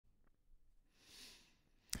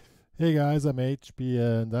Hey guys, I'm HP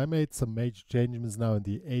and I made some major changes now in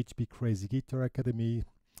the HPCrazy Guitar Academy.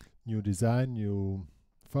 New design, new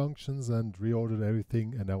functions, and reordered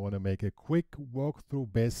everything, and I want to make a quick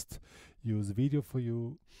walkthrough best use video for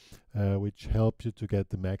you which helps you to get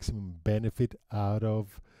the maximum benefit out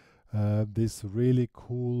of this really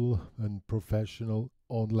cool and professional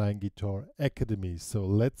online guitar academy. So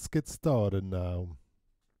let's get started now.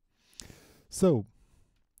 So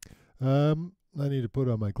I need to put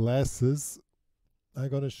on my glasses. I'm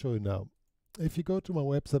going to show you now. If you go to my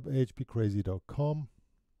website hpcrazy.com,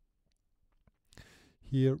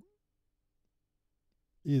 here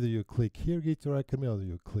either you click here Guitar Academy, or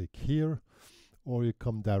you click here, or you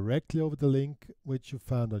come directly over the link which you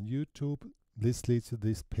found on YouTube. This leads to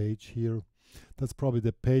this page here. That's probably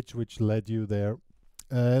the page which led you there.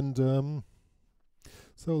 And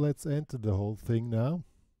so let's enter the whole thing now.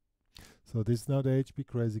 So this is now the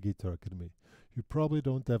HPCrazy Guitar Academy. You probably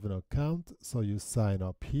don't have an account, so you sign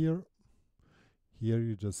up here. Here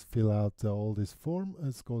you just fill out all this form.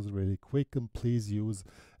 It goes really quick, and please use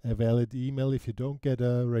a valid email. If you don't get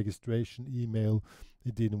a registration email,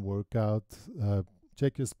 it didn't work out,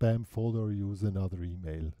 check your spam folder or use another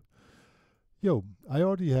email. I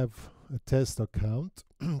already have a test account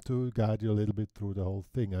to guide you a little bit through the whole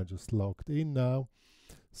thing. I just logged in now.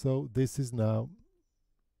 So this is now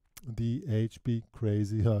the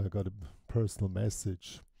HPCrazy. I got a personal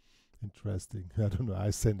message. Interesting. I don't know.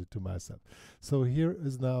 I send it to myself. So here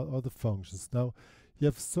is now other functions. Now you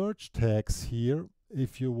have search tags here.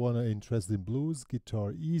 If you want to interested in blues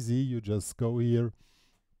guitar easy, you just go here,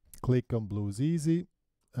 click on blues easy,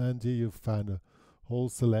 and here you find a whole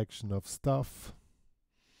selection of stuff.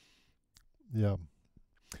 There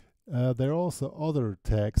are also other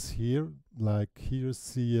tags here, like here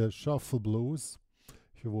see shuffle blues.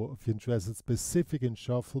 If you're interested specific in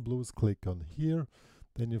shuffle blues, click on here.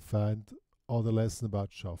 Then you find other lessons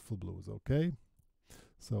about shuffle blues. Okay,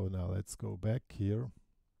 so now let's go back here.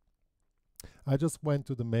 I just went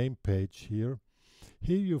to the main page here.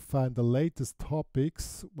 Here you find the latest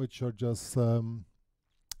topics which are just being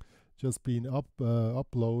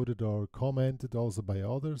uploaded or commented also by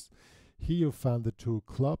others. Here you find the two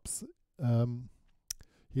clubs.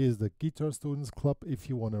 Here's the Guitar Students Club. If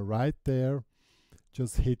you want to write there,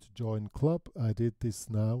 just hit join club. I did this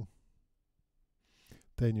now.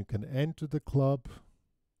 Then you can enter the club.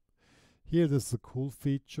 Here there's a cool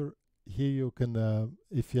feature. Here you can,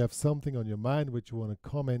 if you have something on your mind which you want to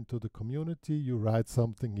comment to the community, you write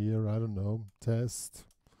something here, I don't know, test,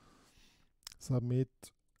 submit,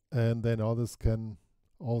 and then others can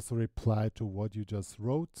also reply to what you just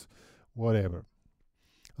wrote, whatever.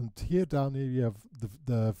 And here down here you have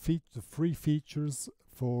the free features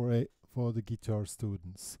for the guitar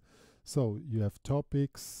students. So you have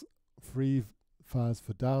topics, free files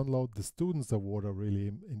for download. The Students Award are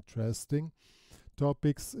really interesting.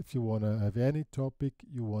 Topics, if you want to have any topic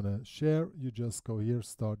you want to share, you just go here,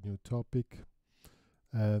 start new topic,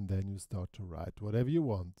 and then you start to write whatever you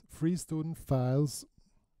want. Free student files,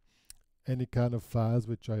 any kind of files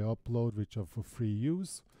which I upload which are for free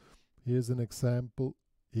use. Here's an example.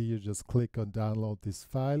 Here you just click on download this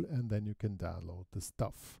file, and then you can download the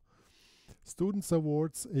stuff. Students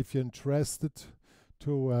Awards, if you're interested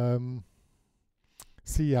to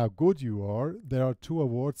see how good you are, there are 2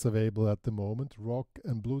 awards available at the moment, Rock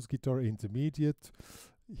and Blues Guitar Intermediate.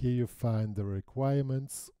 Here you find the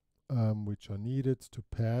requirements which are needed to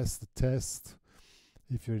pass the test.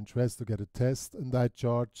 If you're interested to get a test, and I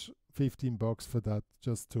charge $15 for that,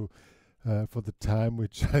 just to for the time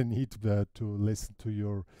which I need to listen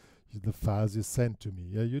to the files you sent to me.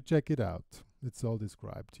 You check it out. It's all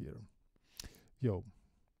described here.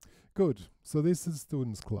 Good. So this is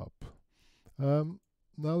Students Club.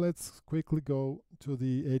 Now let's quickly go to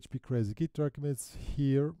the HPCrazy Guitar Academy.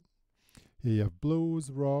 Here you have blues,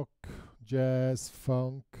 rock, jazz,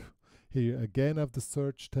 funk. Here you again have the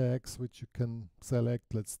search tags which you can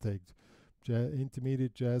select. Let's take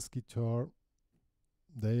intermediate jazz guitar,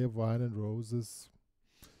 Day of Wine and Roses.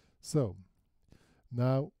 So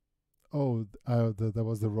now, that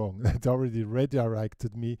was the wrong. It already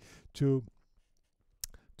redirected me to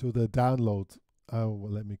the download. Well,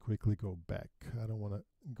 let me quickly go back. I don't want to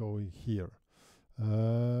go here.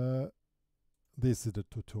 This is the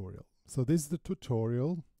tutorial. So this is the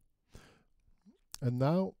tutorial. And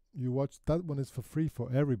now you watch, that one is for free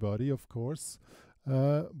for everybody, of course.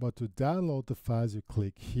 But to download the files, you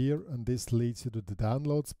click here, and this leads you to the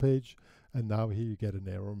downloads page. And now here you get an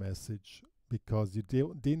error message because you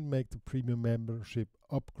didn't make the premium membership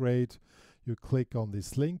upgrade. You click on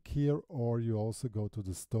this link here, or you also go to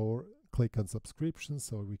the store, click on subscription.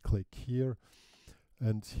 So we click here,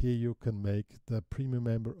 and here you can make the premium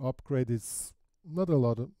member upgrade. It's not a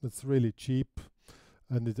lot, it's really cheap,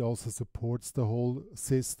 and it also supports the whole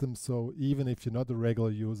system. So even if you're not a regular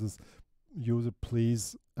user,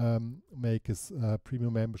 please make a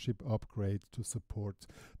premium membership upgrade to support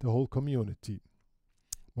the whole community.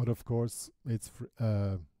 But of course, it's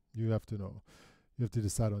you have to know, you have to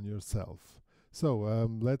decide on yourself. So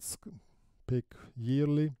let's pick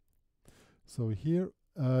yearly. So here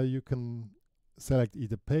you can select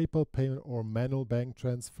either PayPal payment or manual bank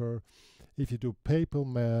transfer. If you do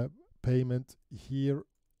PayPal payment here,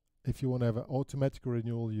 if you want to have an automatic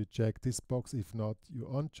renewal, you check this box. If not, you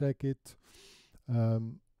uncheck it.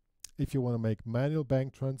 If you want to make manual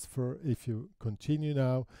bank transfer, if you continue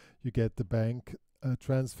now, you get the bank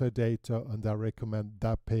transfer data, and I recommend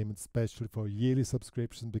that payment especially for yearly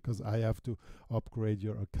subscription, because I have to upgrade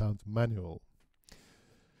your account manual.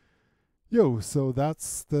 So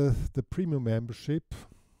that's the premium membership.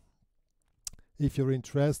 If you're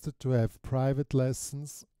interested to have private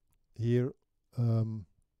lessons, here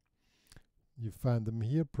you find them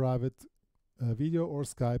here, private video or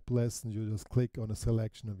Skype lessons. You just click on a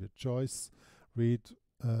selection of your choice, read,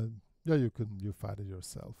 you find it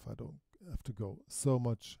yourself. I don't have to go so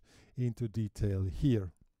much into detail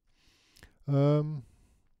here.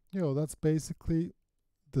 That's basically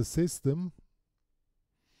the system.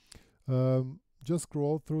 Just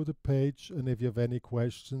scroll through the page, and if you have any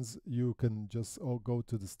questions, you can just go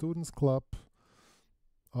to the Students Club,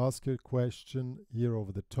 ask your question here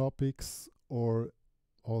over the topics, or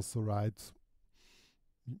also write.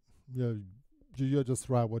 You just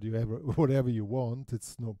write whatever you want.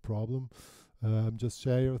 It's no problem. Just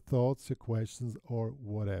share your thoughts, your questions, or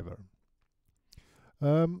whatever.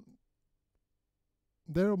 There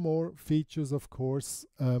are more features, of course.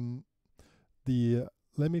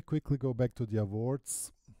 Let me quickly go back to the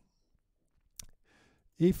awards.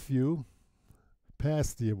 If you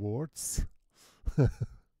pass the awards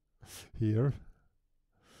here,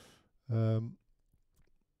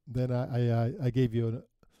 then I gave you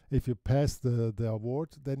if you pass the award,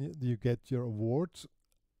 then you get your award,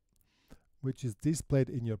 which is displayed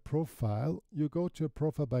in your profile. You go to your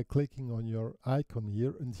profile by clicking on your icon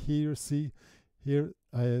here, and here you see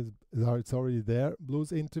it's already there,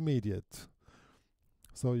 Blues Intermediate.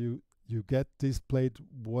 So you get displayed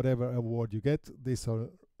whatever award you get. These are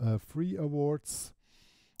free awards,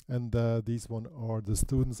 and these one are the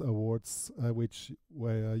students awards,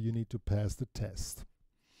 where you need to pass the test.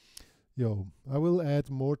 I will add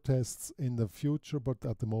more tests in the future, but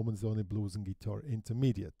at the moment it's only Blues and Guitar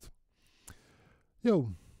Intermediate.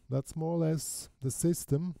 That's more or less the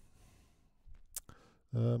system.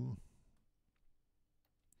 Let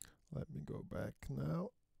me go back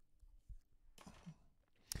now.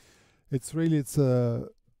 It's a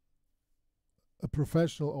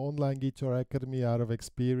professional online guitar academy out of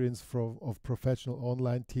experience of professional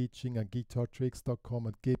online teaching at guitartricks.com,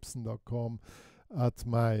 at gibson.com, at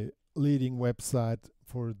my leading website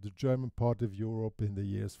for the German part of Europe in the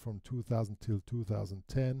years from 2000 till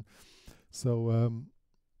 2010. So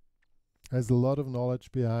there's a lot of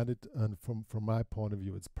knowledge behind it, and from my point of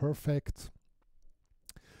view, it's perfect.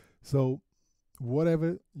 So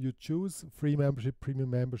whatever you choose, free membership,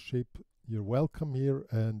 premium membership, you're welcome here,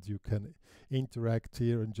 and you can interact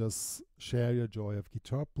here and just share your joy of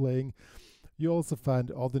guitar playing. You also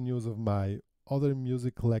find other news of my other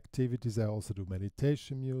musical activities. I also do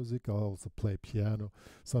meditation music. I also play piano.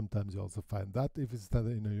 Sometimes you also find that if it's not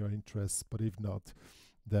in your interests, but if not,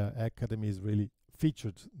 the academy is really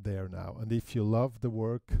featured there now. And if you love the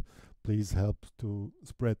work, please help to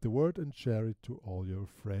spread the word and share it to all your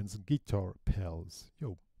friends and guitar pals.